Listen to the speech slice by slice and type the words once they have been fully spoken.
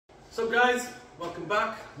So guys, welcome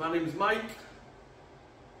back. My name is Mike.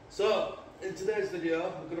 So in today's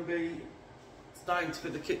video we're going to be starting to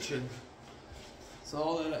fit the kitchen. So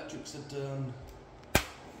all the electrics are done,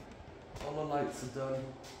 all the lights are done.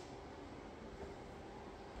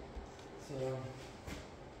 So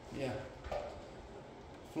yeah,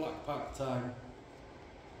 flat pack time.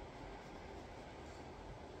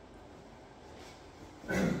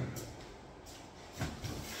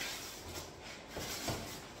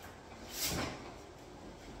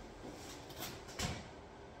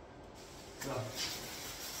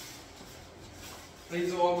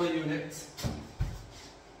 These are all my units.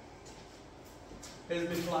 Here's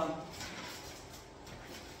my plan.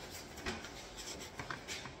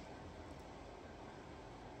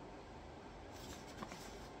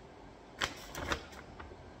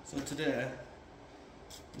 So today,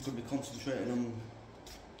 I'm going to be concentrating on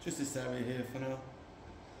just this area here for now.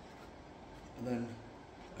 And then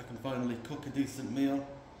I can finally cook a decent meal.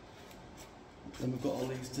 Then we've got all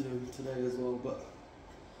these to do today as well, but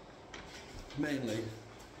mainly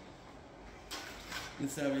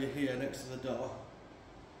this area here next to the door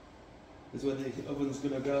is where the oven's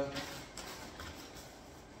going to go.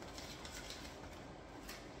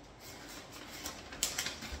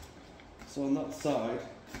 So on that side,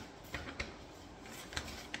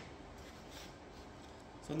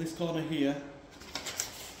 so in this corner here,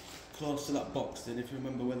 close to that box in, if you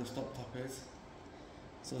remember where the stop top is,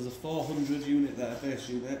 so there's a 400 unit there, base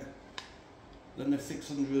unit, then there's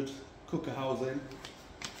 600 cooker housing,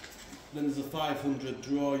 then there's a 500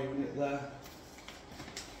 drawer unit there.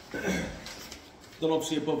 Then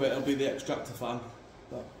obviously above it will be the extractor fan,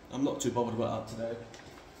 but I'm not too bothered about that today.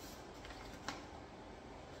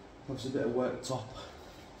 Obviously a bit of worktop.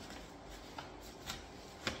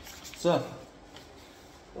 So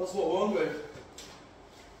that's what we're on with.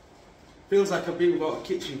 Feels like I've been without a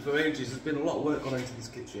kitchen for ages. There's been a lot of work gone into this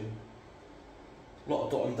kitchen. A lot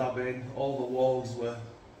of dot and dabbing, all the walls were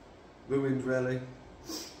ruined really.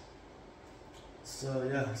 So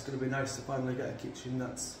yeah, it's going to be nice to finally get a kitchen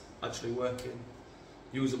that's actually working,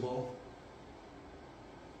 usable.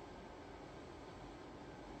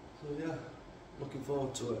 So yeah, looking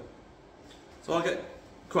forward to it. So I'll get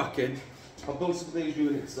cracking, I'll build some of these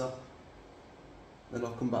units up, then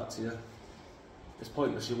I'll come back to you. It's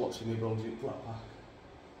pointless you watching me build your flat pack.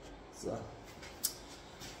 So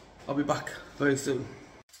I'll be back very soon.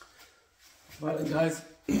 Right then guys,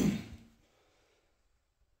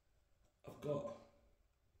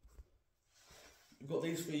 I've got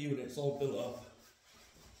these 3 units all built up.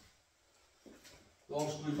 They're all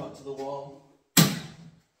screwed back to the wall.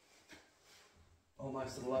 All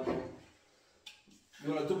nice and level.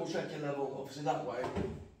 You want to double check your level, obviously that way,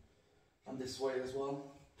 and this way as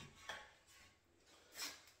well.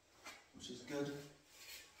 Which is good.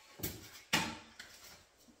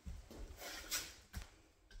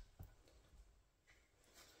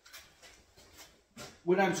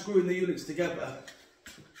 When I'm screwing the units together,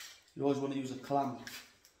 you always want to use a clamp.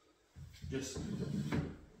 Just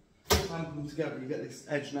clamp them together, you get this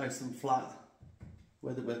edge nice and flat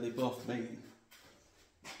where they both meet.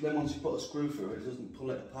 Then once you put a screw through it, it doesn't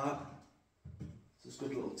pull it apart. So it's a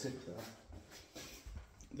good little tip there.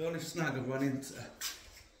 The only snag I've run into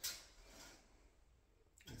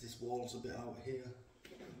is this wall's a bit out here.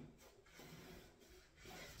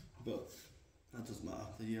 But that doesn't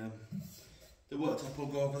matter. The worktop will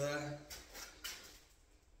go over there.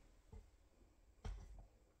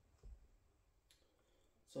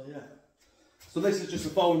 So yeah, so this is just a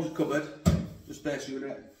 400 cupboard, just base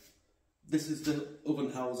unit. This is the oven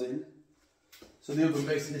housing. So the oven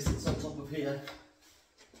basically sits on top of here.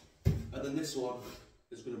 And then this one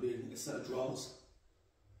is going to be a set of drawers.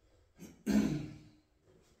 So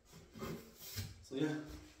yeah,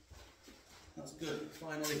 that's good, it's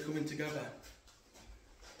finally coming together.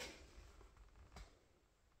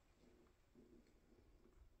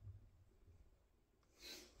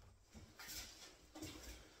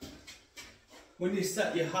 When you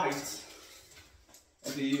set your height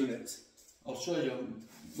of the unit, I'll show you.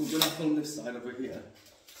 We're going to film this side over here.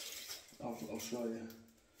 I'll show you.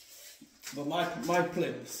 But my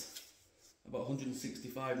plinth's about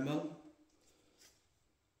 165mm.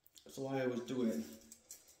 So I always do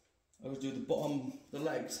the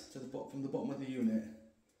legs to from the bottom of the unit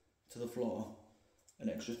to the floor, an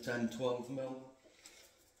extra 10-12mm.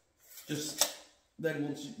 Just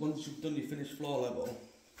then once you've done your finished floor level,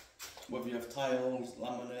 whether you have tiles,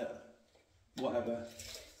 laminate, whatever,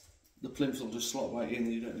 the plinths will just slot right in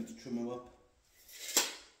and you don't need to trim them up.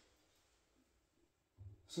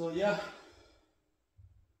 So yeah,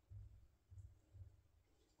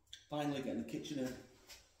 finally getting the kitchen in.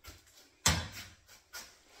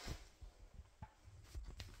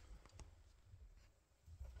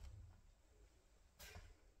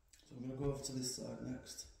 over to this side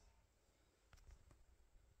next.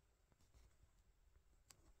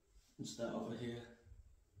 And start over here.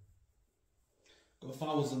 Got a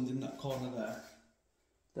 1,000 in that corner there.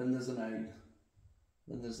 Then there's an 8.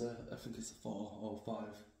 Then there's I think it's a 4 or 5.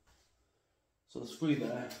 So there's 3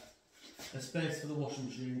 there. A space for the washing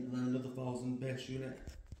machine, and then another 1,000 base unit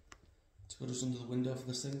to go just under the window for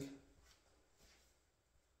the sink.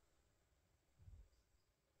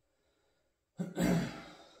 So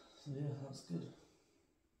yeah, that's good.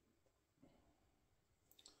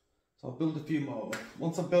 So I'll build a few more.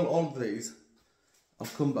 Once I've built all of these, I'll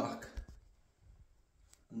come back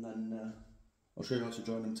and then I'll show you how to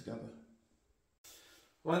join them together.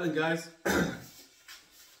 Right then guys,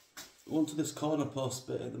 on to this corner post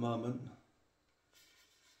bit at the moment.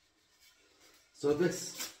 So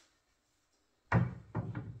this, I'll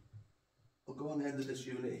go on the end of this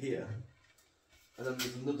unit here, and then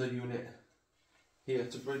there's another unit here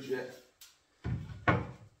to bridge it.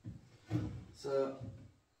 So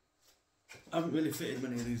I haven't really fitted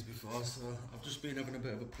many of these before, so I've just been having a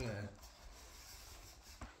bit of a play.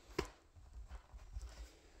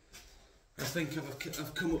 I think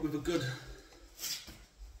I've come up with a good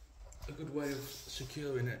way of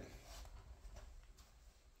securing it.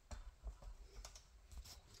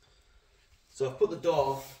 So I've put the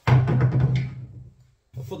door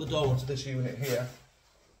onto this unit here.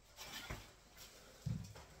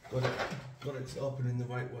 Got it open in the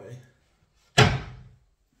right way.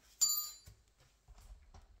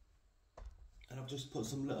 And I've just put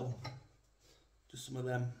some little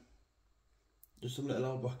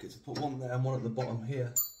L brackets. I put one there and one at the bottom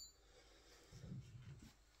here,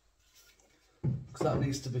 because that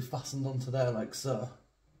needs to be fastened onto there like so.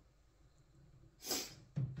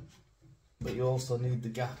 But you also need the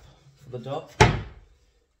gap for the door.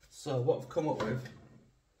 So what I've come up with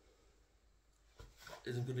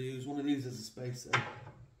is I'm going to use one of these as a spacer.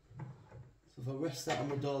 So if I rest that on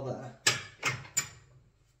the door there,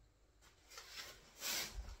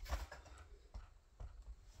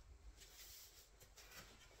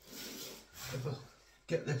 if I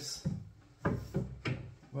get this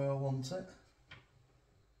where I want it,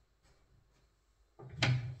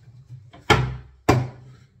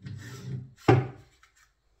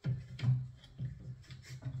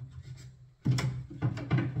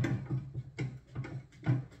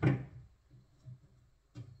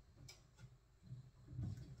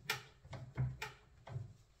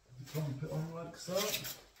 clamp it on like so.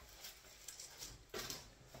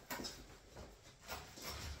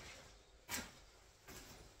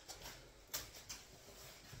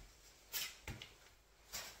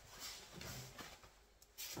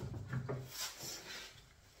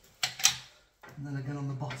 And then again on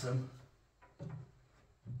the bottom,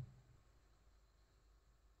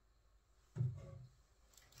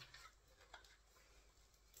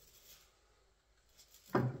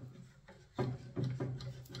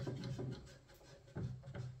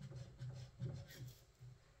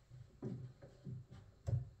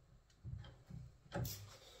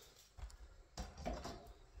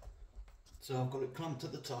 so I've got it clamped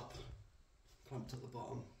at the top, clamped at the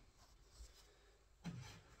bottom.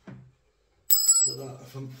 So that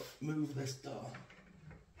if I move this door,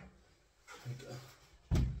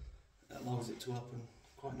 it allows it to open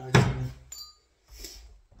quite nicely.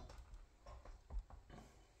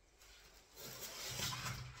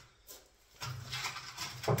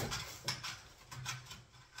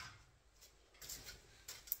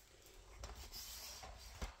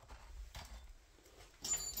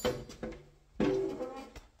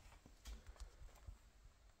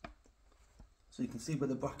 So you can see where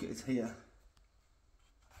the bracket is here.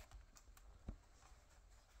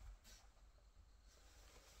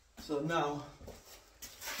 So now,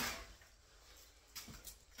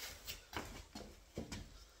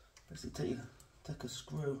 basically take a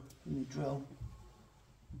screw and you drill.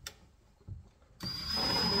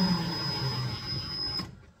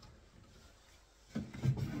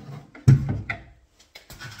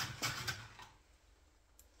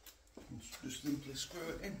 And just simply screw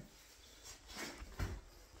it in.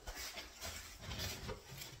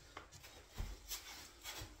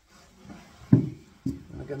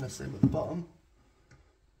 Again, the same at the bottom.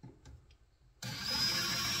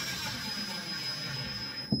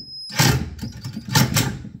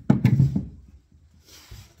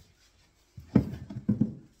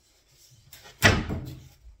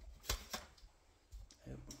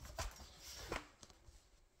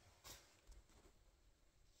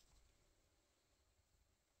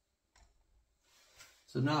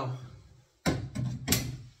 So now you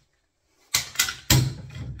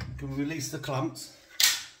can release the clamps.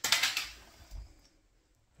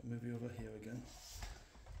 I'll move you over here again.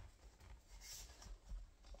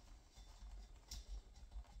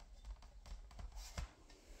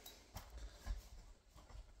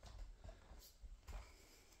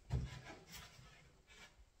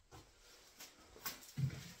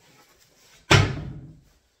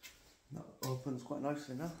 quite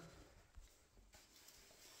nicely now.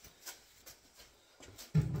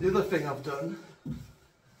 The other thing I've done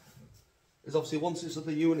is obviously once this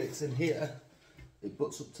other unit's in here, it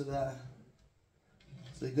butts up to there.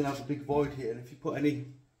 So you're going to have a big void here, and if you put any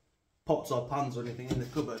pots or pans or anything in the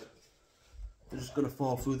cupboard, they're just going to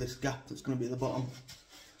fall through this gap that's going to be at the bottom.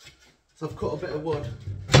 So I've cut a bit of wood,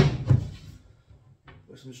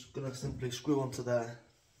 which I'm just going to simply screw onto there.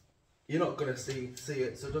 You're not going to see it, so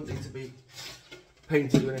it doesn't need to be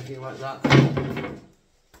painted or anything like that.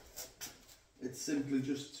 It's simply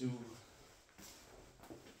just to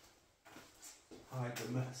hide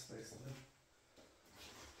the mess, basically.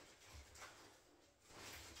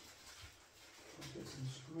 I'll get some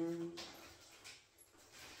screws.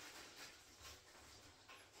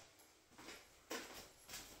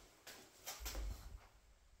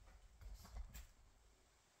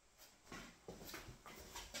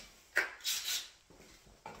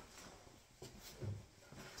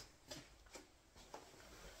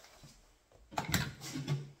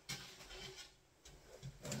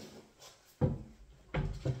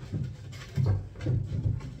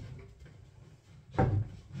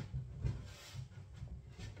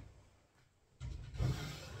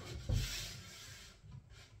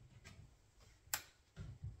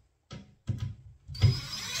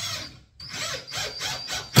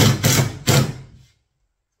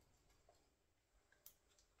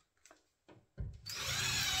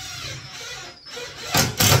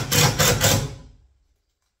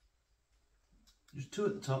 Just 2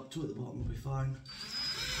 at the top, 2 at the bottom will be fine.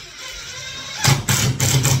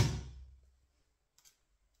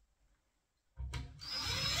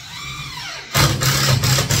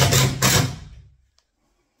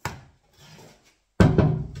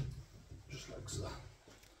 Just like so.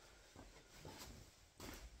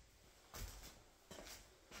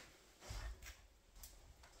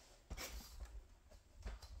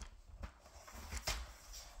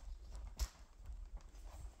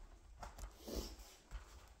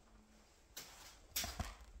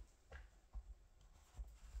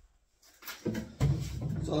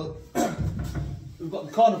 So we've got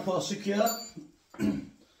the corner post secure.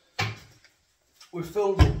 We've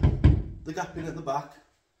filled the gap in at the back,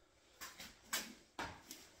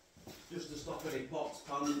 just to stop any pots,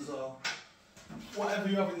 pans or whatever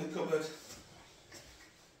you have in the cupboard.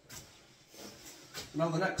 Now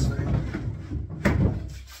the next thing,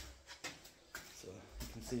 so you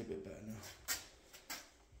can see a bit better now.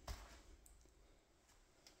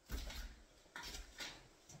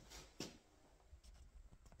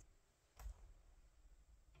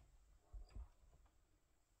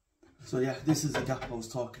 So yeah, this is the gap I was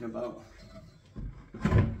talking about.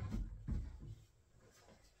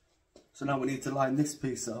 So now we need to line this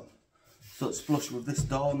piece up so it's flush with this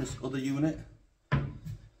door and this other unit.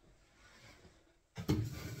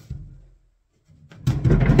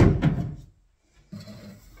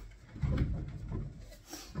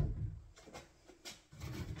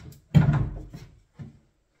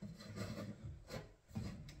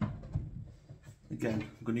 Again,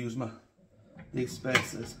 I'm going to use these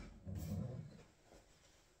spacers.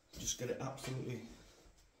 Just get it absolutely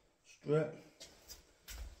straight.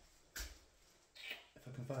 If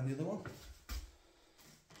I can find the other one.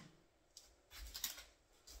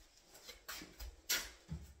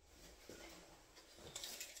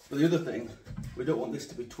 But the other thing, we don't want this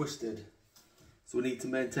to be twisted, so we need to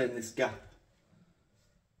maintain this gap.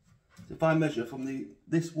 So if I measure from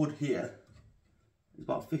this wood here, it's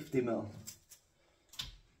about 50mm.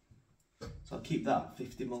 So I'll keep that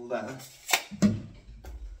 50mm there.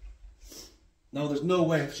 Now there's no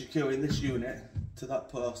way of securing this unit to that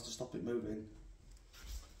post to stop it moving.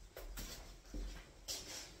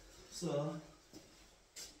 So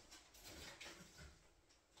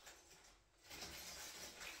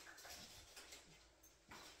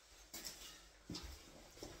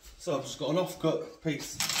I've just got an offcut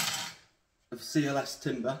piece of CLS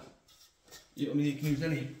timber. I mean, you can use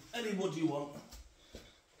any wood you want.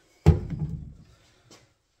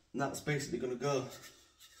 And that's basically going to go.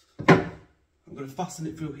 I'm going to fasten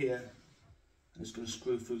it through here, and it's going to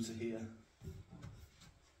screw through to here.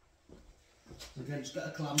 So again, just get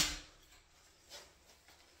a clamp.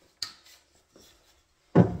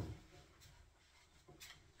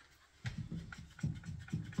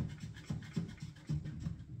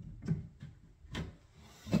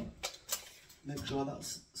 Make sure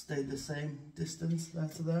that's stayed the same distance there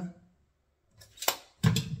to there.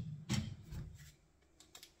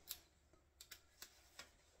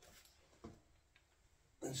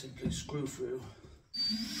 And simply screw through.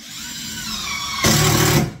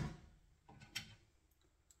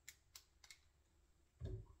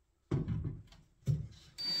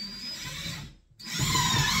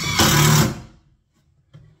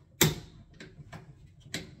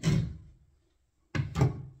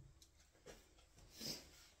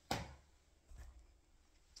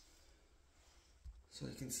 So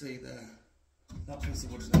you can see there, that piece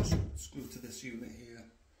of wood is now screwed to this unit here.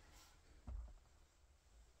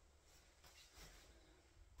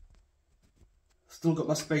 Still got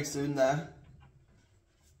my spacer in there.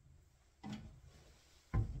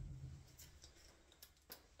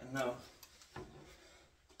 And now,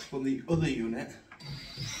 from the other unit,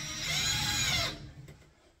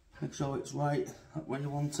 make sure it's right where you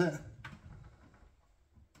want it.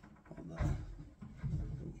 There.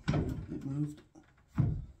 It moved.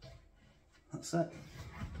 That's it.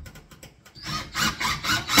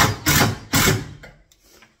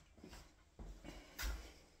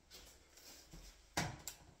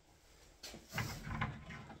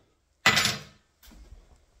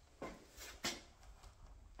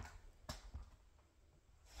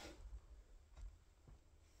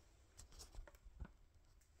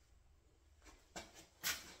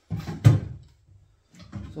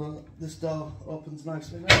 So this door opens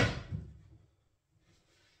nicely now,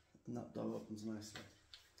 and that door opens nicely.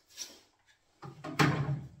 I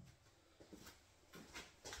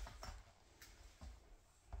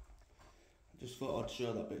just thought I'd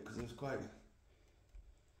show that bit because it was quite,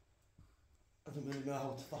 I don't really know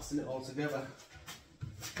how to fasten it all together.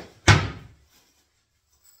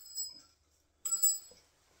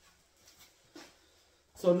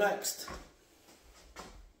 So next,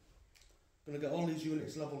 I'm going to get all these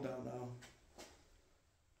units leveled out now,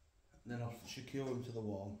 and then I'll secure them to the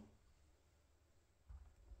wall.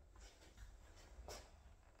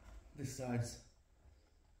 This side's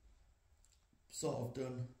sort of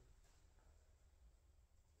done.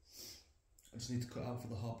 I just need to cut out for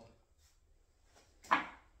the hob.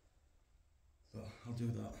 But I'll do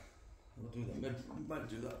that. I'll do that. Maybe, I might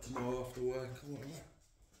do that tomorrow after work or whatever.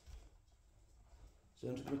 So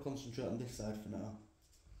I'm just going to concentrate on this side for now.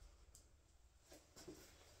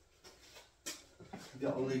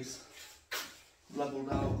 Get all these levelled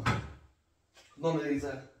out. None of these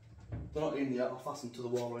are, they're not in yet, I'll fasten to the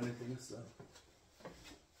wall or anything, so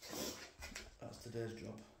that's today's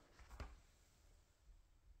job.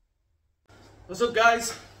 What's up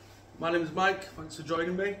guys? My name is Mike, thanks for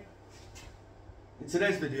joining me. In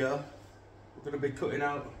today's video, we're going to be cutting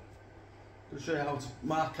out, I'm going to show you how to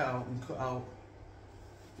mark out and cut out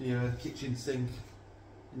your kitchen sink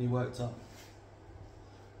and your worktop.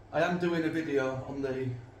 I am doing a video on the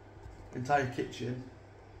entire kitchen,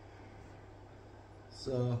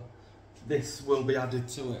 so this will be added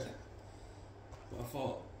to it, but I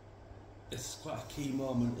thought it's quite a key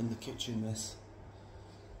moment in the kitchen, this.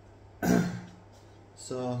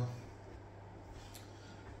 So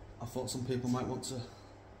I thought some people might want to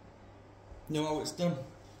know how it's done.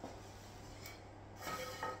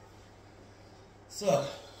 So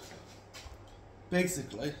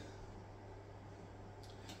basically,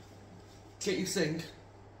 get your sink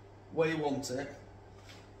where you want it,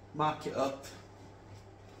 mark it up.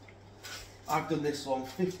 I've done this one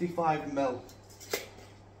 55mm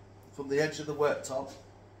from the edge of the worktop.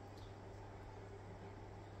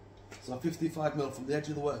 So 55mm from the edge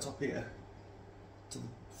of the worktop here to the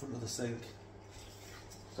front of the sink.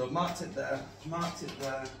 So I've marked it there, marked it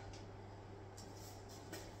there.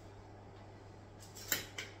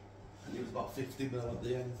 And it was about 50mm at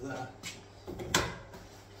the end there.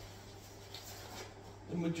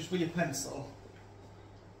 And just with your pencil,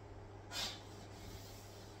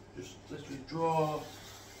 just literally draw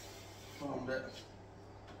around it.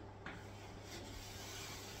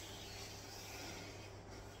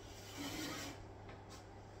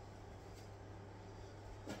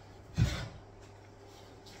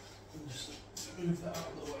 And just move that out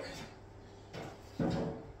of the way.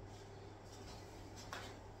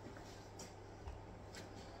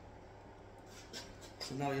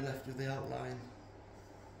 So now you're left with the outline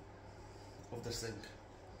of the sink.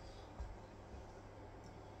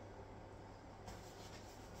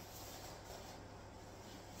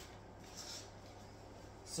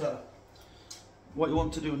 So, what you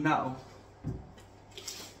want to do now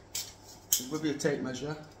is with your tape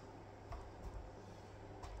measure,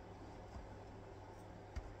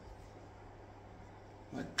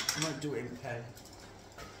 I might do it in pen,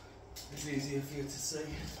 it's easier for you to see.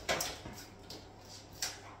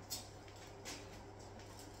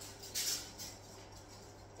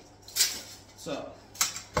 So,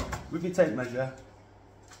 with your tape measure,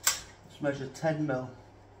 just measure 10mm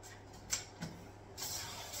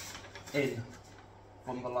in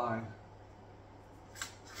from the line.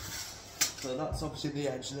 So that's obviously the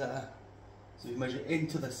edge there. So you measure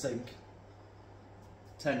into the sink,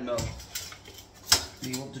 10mm.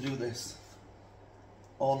 And you want to do this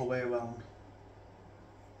all the way around.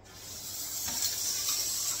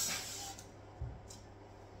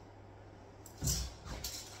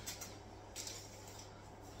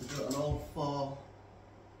 4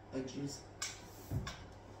 edges.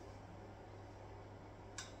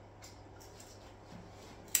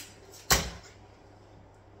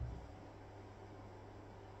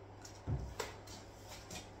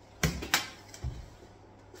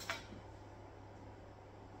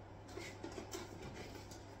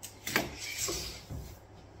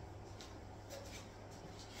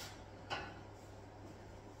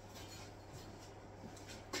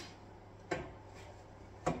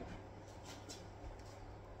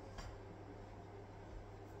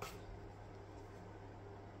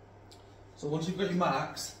 So once you've got your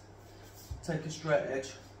marks, take a straight edge.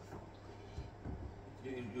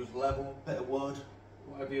 You can use level, bit of wood,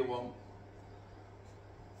 whatever you want.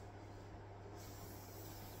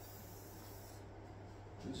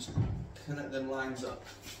 And just connect them lines up.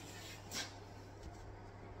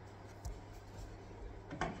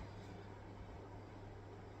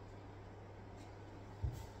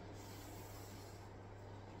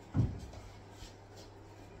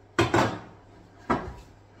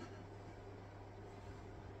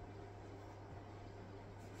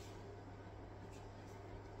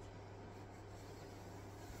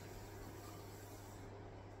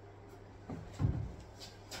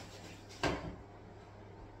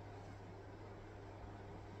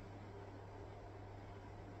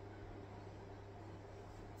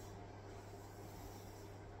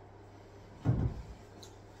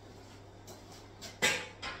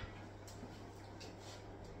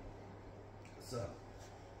 So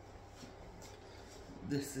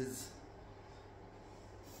this is,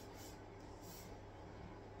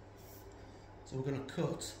 so we're going to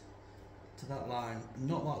cut to that line,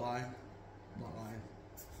 not that line,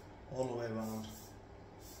 all the way around.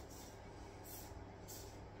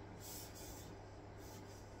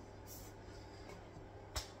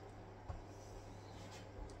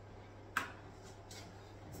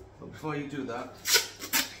 But before you do that,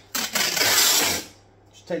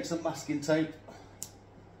 just take some masking tape.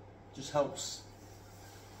 Just helps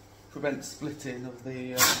prevent splitting of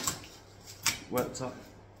the worktop.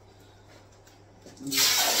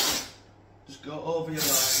 Just go over your line.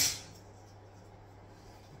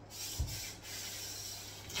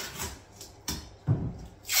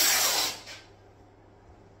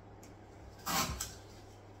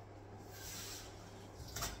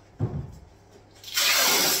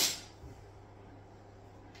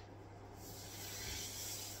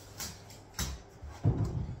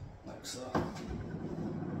 So.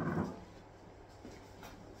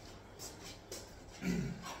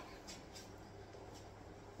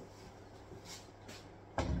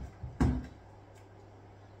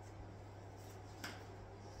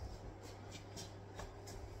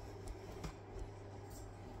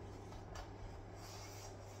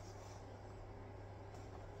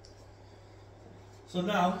 So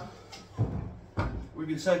now, with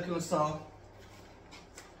your circular saw, I'm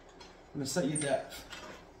going to set your depth.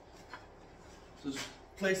 So just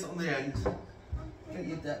place it on the end, get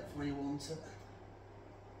your depth where you want it.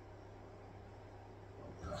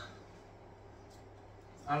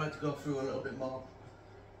 I like to go through a little bit more,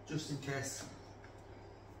 just in case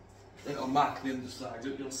it'll mark the underside,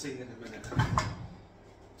 you'll see in a minute.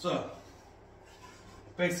 So,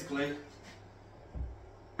 basically,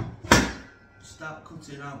 start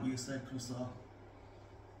cutting out with your circular saw.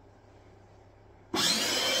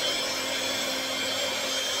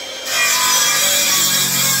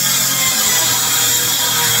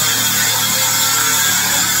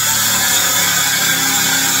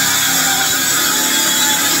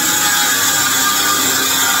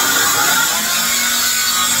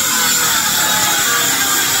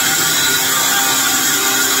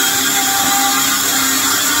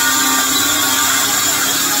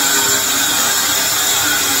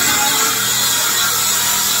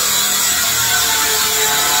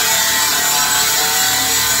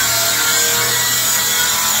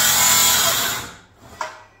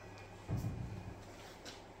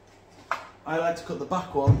 I like to cut the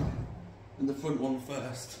back one and the front one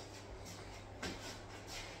first, and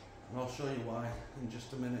I'll show you why in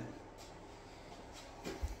just a minute.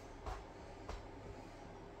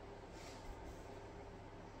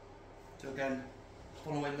 So again,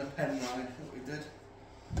 following the pen line that we did.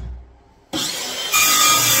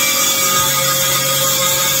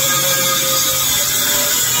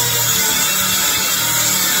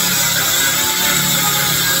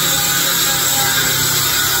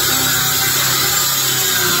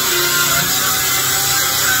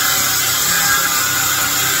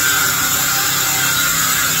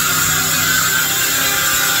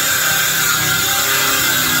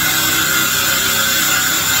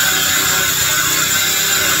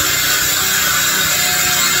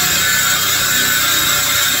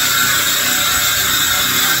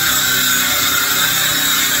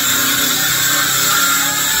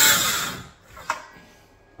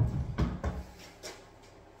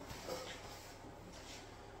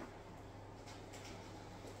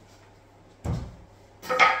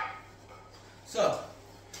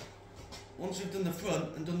 once you've done the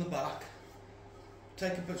front and done the back,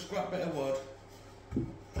 take a scrap bit of wood,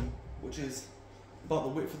 which is about the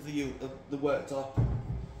width of the worktop.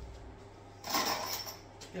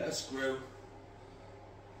 Get a screw.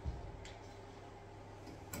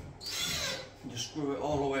 And just screw it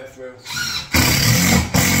all the way through.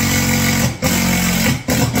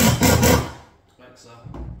 Like so.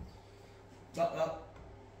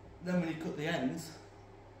 Then when you cut the ends,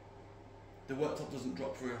 the worktop doesn't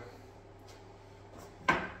drop through.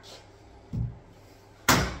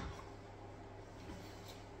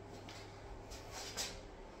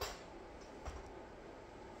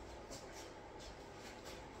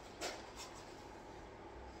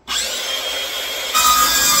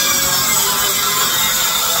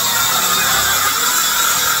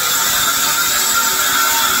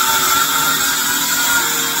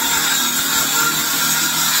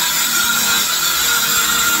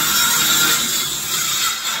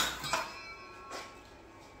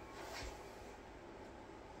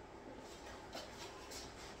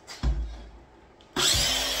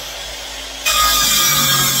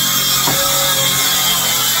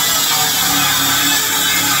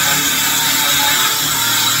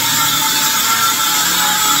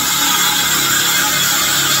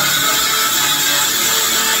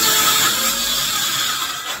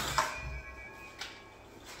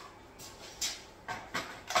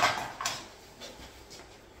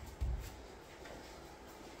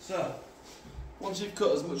 So, once you've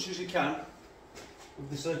cut as much as you can with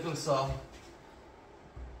the circular saw,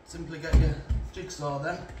 simply get your jigsaw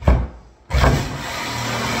then.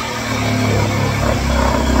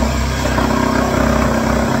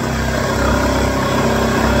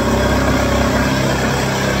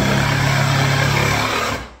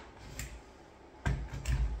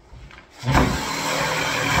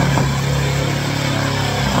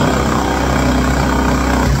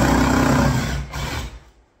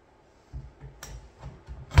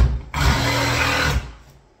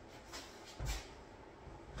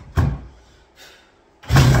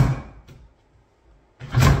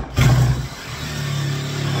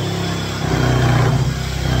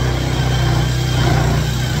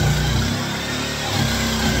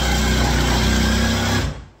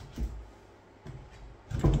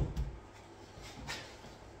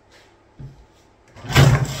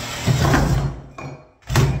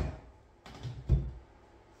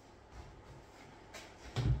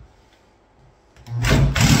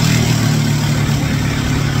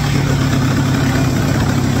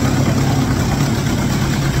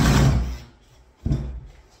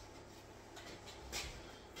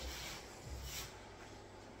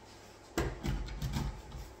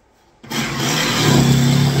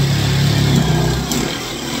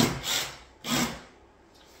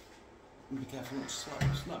 Be careful not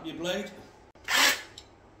to snap your blade.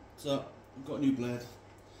 So, I've got a new blade.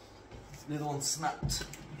 The other one snapped.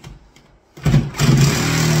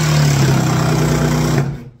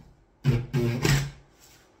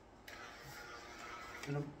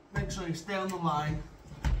 Gonna make sure you stay on the line.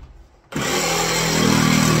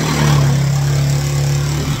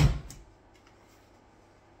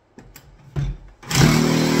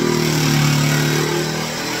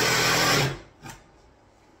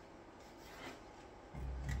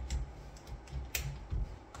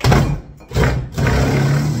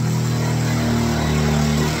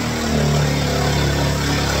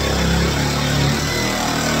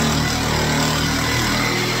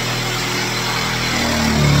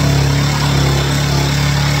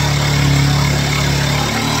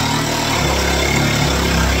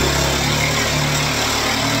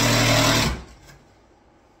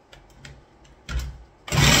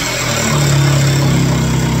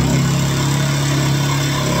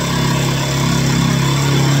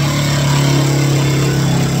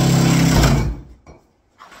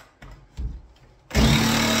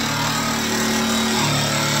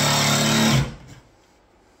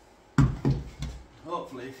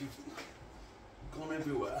 Hopefully, if you've gone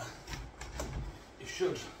everywhere, you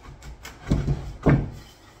should. Maybe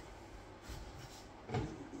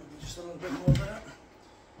just a little bit more there.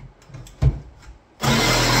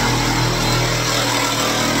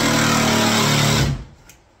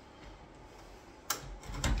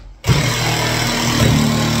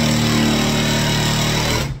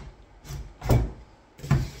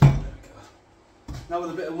 Now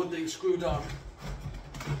with a bit of wood that you screwed on,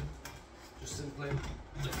 just simply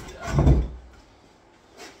lift it out.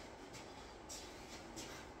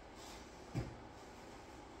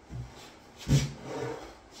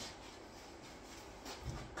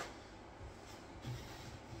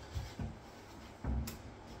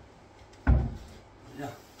 Yeah.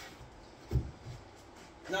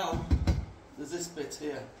 Now, there's this bit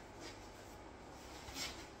here.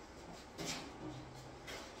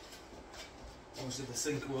 Obviously the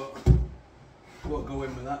sink won't go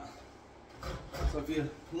in with that. So if you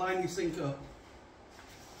line your sink up,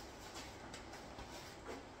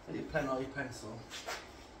 get your pen or your pencil.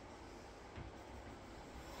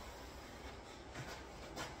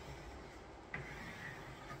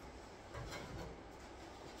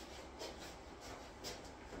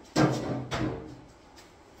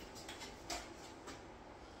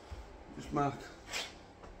 Just mark,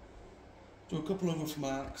 do a couple of rough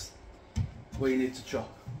marks where you need to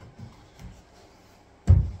chop.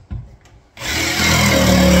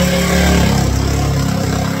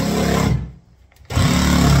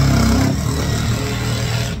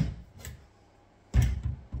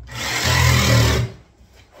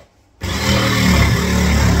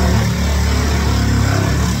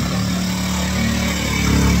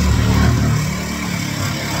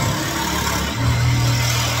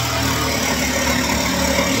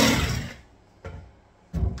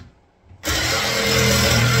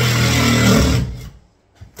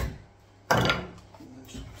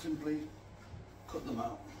 Simply cut them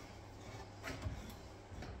out.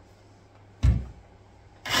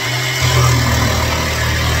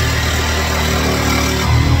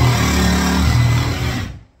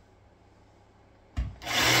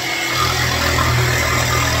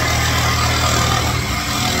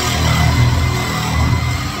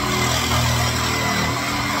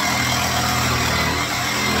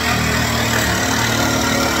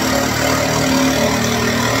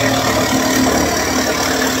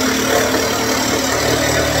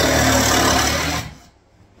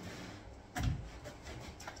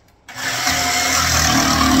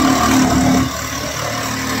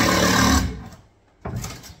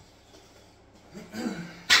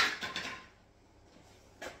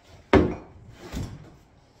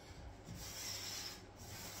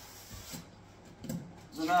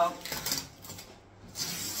 So now,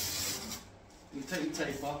 you take your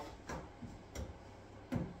tape off.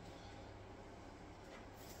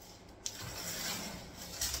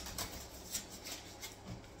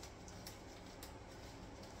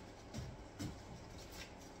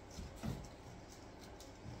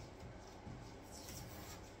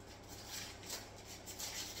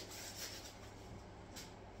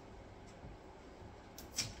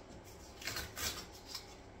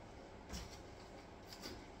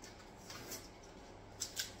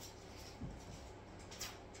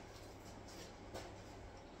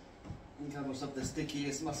 I think I must have the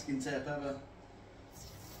stickiest masking tape ever.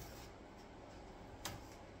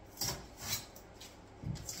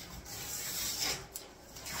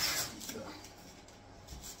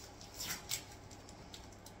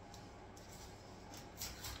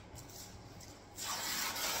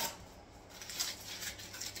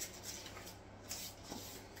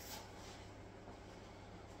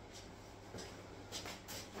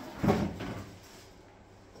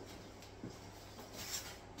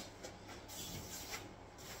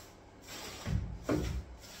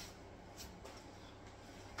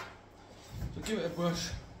 Give it a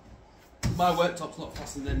brush. My worktop's not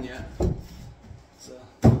fastened in yet, so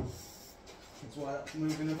that's why that's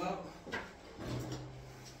moving about.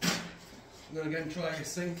 And then again, try your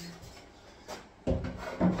sink.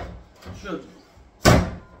 Should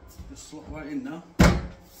just slot right in now, like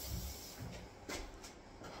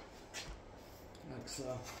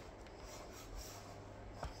so.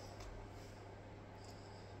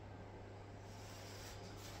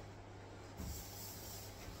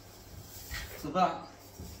 So that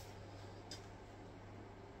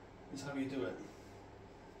is how you do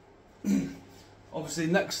it. Obviously,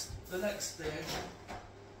 the next stage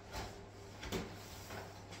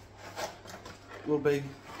will be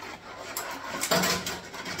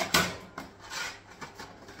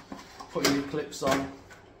putting your clips on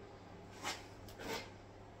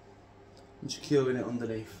and securing it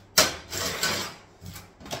underneath.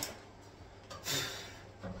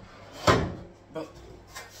 But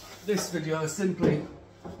this video is simply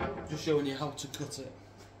just showing you how to cut it.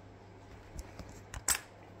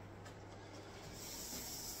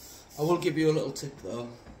 I will give you a little tip though,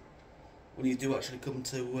 when you do actually come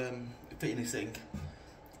to fitting a sink.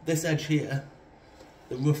 This edge here,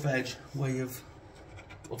 the rough edge where you've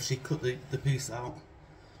obviously cut the piece out,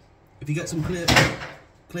 if you get some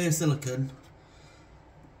clear silicone,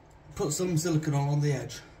 put some silicone on the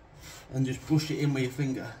edge and just brush it in with your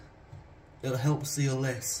finger. It'll help seal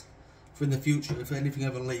this for in the future if anything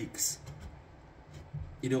ever leaks.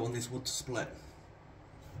 You don't want this wood to split.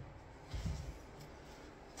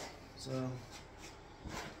 So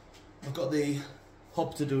I've got the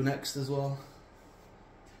hob to do next as well.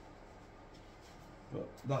 but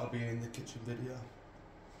that'll be in the kitchen video.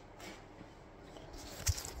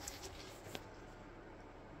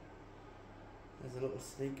 There's a little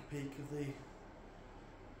sneak peek of the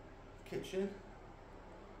kitchen.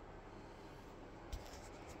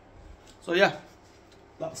 So yeah,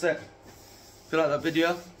 that's it. If you like that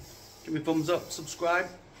video, give me a thumbs up, subscribe,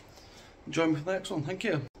 and join me for the next one. Thank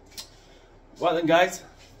you. Right then guys,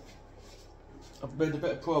 I've made a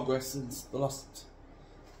bit of progress since the last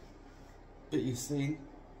bit you've seen.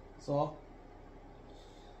 So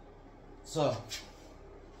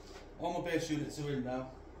all my base units are in now.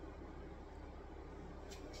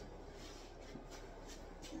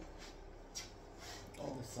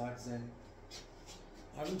 All this side's in.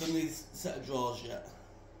 I haven't done these set of drawers yet,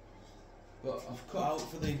 but I've cut out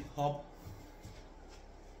for the hob,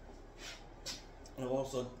 and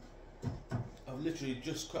I've literally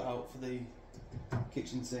just cut out for the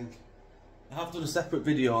kitchen sink. I have done a separate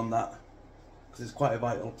video on that because it's quite a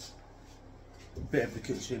vital bit of the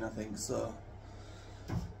kitchen, I think, so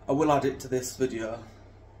I will add it to this video,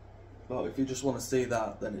 but if you just want to see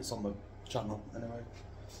that, then it's on the channel anyway.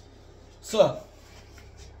 So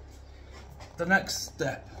the next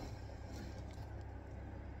step,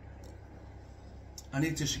 I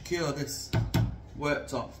need to secure this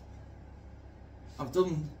worktop. I've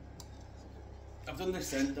done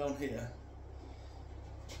this end down here.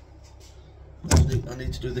 Actually, I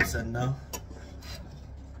need to do this end now.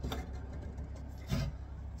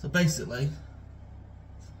 So basically,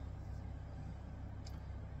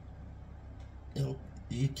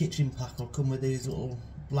 your kitchen pack will come with these little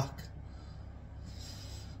black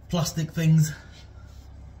plastic things,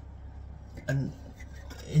 and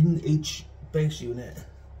in each base unit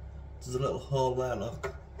there's a little hole there,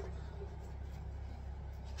 look.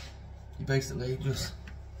 You basically just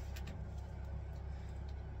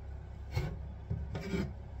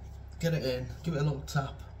get it in, give it a little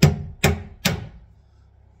tap,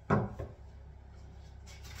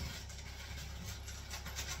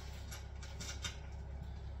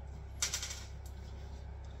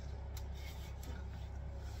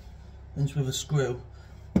 inch with a screw.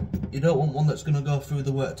 You don't want one that's going to go through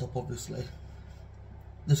the worktop, obviously.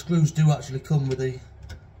 The screws do actually come with the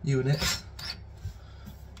units.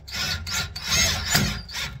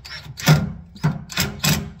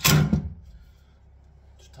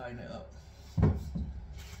 Just tighten it up.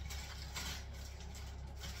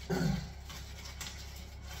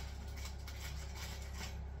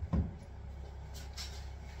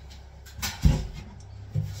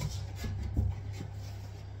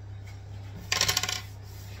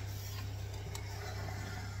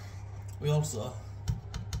 We also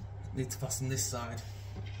need to fasten this side.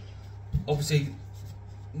 Obviously,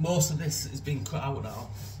 most of this has been cut out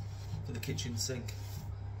now for the kitchen sink.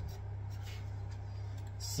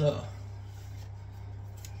 So,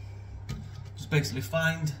 just basically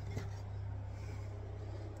find,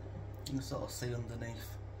 you can sort of see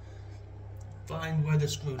underneath, find where the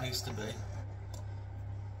screw needs to be.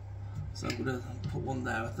 So I'm going to put one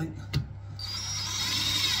there, I think.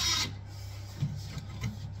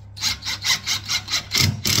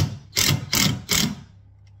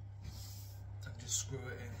 Screw it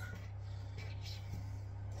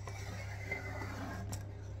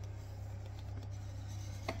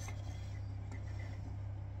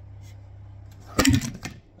in.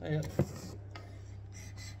 There you go.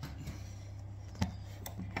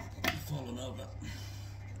 Falling over.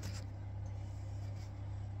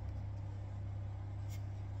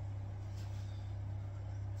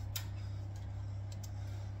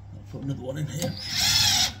 I'll put another one in here.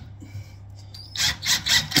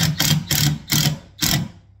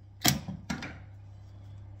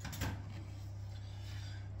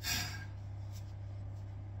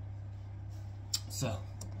 So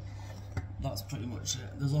that's pretty much it.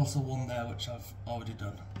 There's also one there which I've already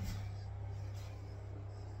done.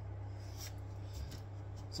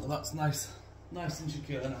 So that's nice and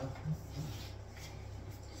secure now.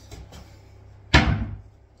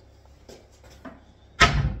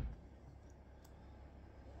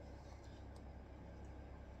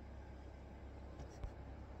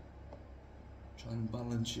 Try and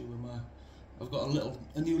balance you with my, I've got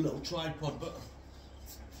a new little tripod, but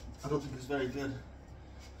I don't think it's very good.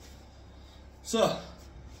 So,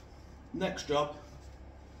 next job,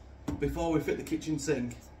 before we fit the kitchen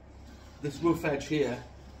sink, this rough edge here,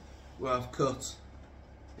 where I've cut,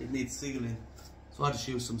 it needs sealing. So I just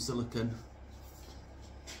use some silicone.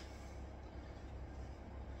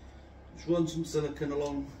 Just run some silicone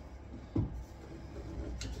along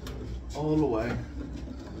all the way.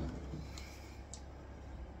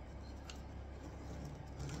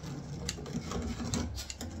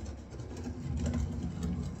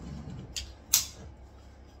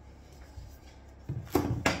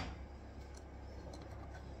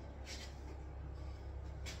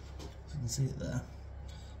 see it there.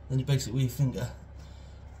 Then you basically with your finger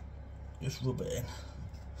just rub it in.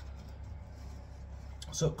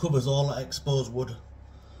 So it covers all that exposed wood.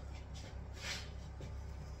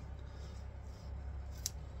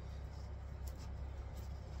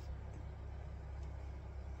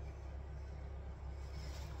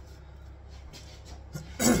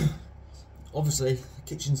 Obviously, the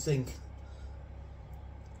kitchen sink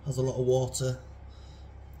has a lot of water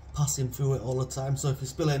passing through it all the time, so if you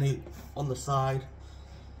spill any on the side,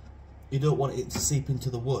 you don't want it to seep into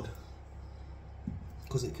the wood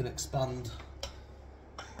because it can expand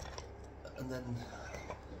and then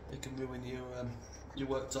it can ruin your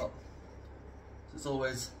worktop. So it's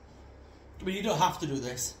always, I mean, you don't have to do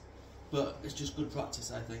this, but it's just good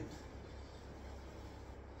practice, I think.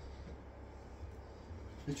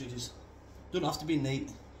 Literally just, don't have to be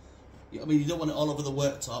neat. I mean, you don't want it all over the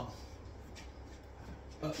worktop,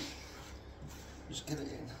 but just get it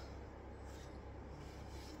in.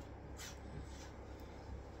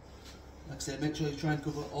 Like I say, make sure you try and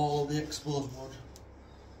cover all the exposed wood.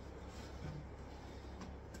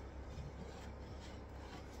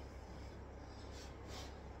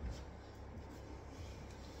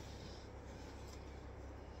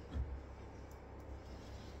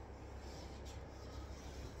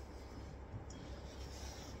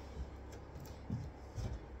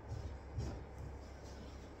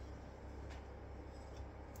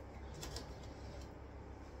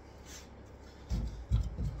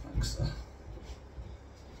 So.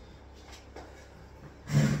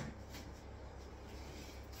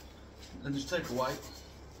 And just take a wipe,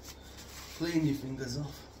 clean your fingers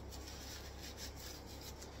off,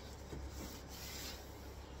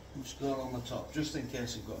 and just go along the top, just in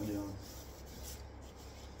case you've got any on.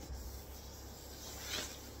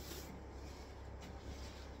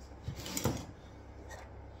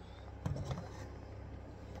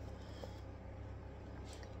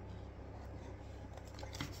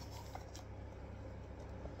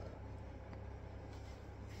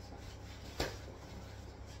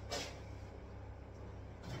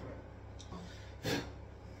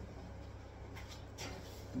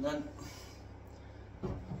 And then,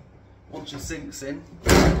 once your sink's in,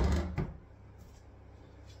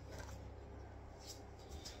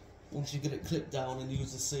 once you get it clipped down and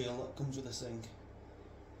use the seal that comes with the sink,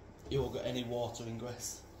 you won't get any water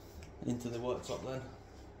ingress into the worktop then.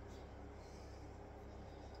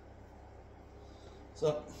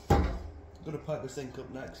 So, I'm going to pipe the sink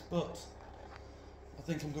up next, but I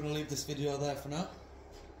think I'm going to leave this video there for now.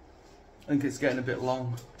 I think it's getting a bit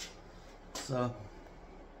long, so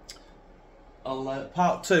I'll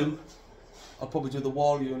part 2. I'll probably do the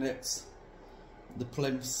wall units, the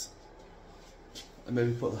plinths, and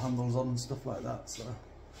maybe put the handles on and stuff like that. So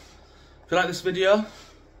if you like this video,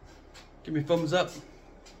 give me a thumbs up,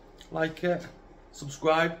 like it,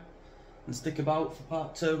 subscribe, and stick about for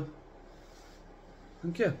part 2.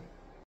 Thank you.